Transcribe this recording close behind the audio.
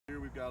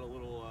we've got a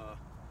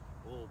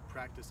little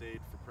practice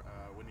aid for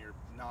when you're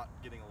not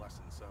getting a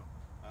lesson. So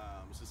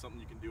this is something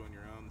you can do on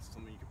your own. This is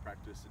something you can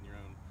practice in your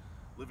own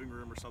living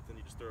room or something.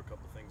 You just throw a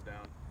couple things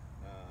down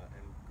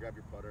and grab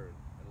your putter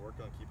and work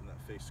on keeping that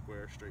face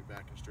square, straight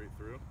back and straight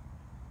through.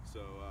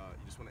 So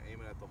you just want to aim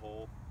it at the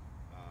hole.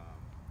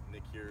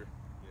 Nick here,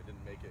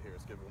 didn't make it here.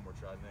 Let's give it one more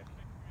try, Nick.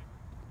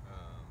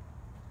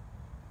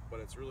 But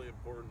it's really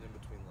important in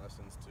between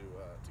lessons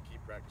to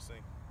keep practicing.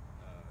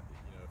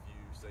 If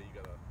you say you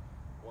got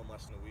one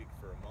lesson a week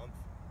for a month,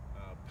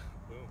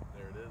 boom,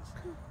 there it is.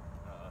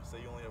 Say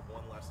you only have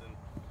one lesson,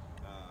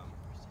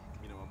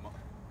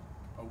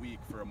 a week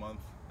for a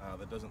month.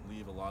 That doesn't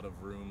leave a lot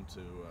of room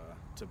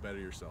to better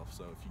yourself.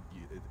 So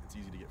it's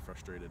easy to get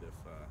frustrated if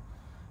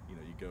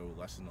you go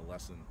lesson to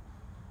lesson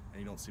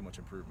and you don't see much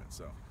improvement.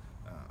 So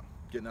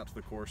getting out to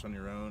the course on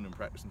your own and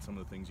practicing some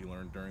of the things you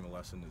learned during the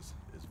lesson is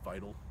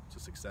vital to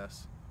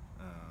success.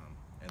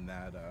 And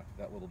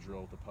that little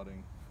drill with the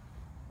putting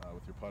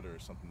with your putter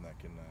is something that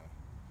can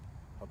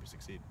help you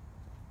succeed.